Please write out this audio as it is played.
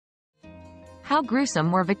How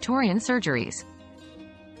gruesome were Victorian surgeries?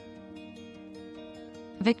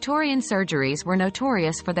 Victorian surgeries were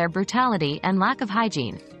notorious for their brutality and lack of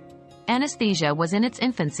hygiene. Anesthesia was in its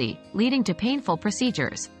infancy, leading to painful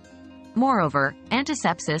procedures. Moreover,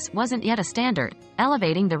 antisepsis wasn't yet a standard,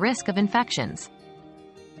 elevating the risk of infections.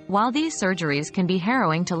 While these surgeries can be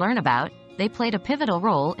harrowing to learn about, they played a pivotal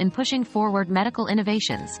role in pushing forward medical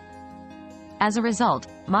innovations. As a result,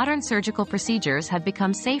 modern surgical procedures have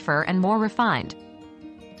become safer and more refined.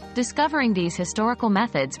 Discovering these historical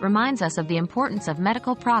methods reminds us of the importance of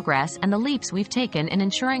medical progress and the leaps we've taken in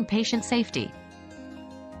ensuring patient safety.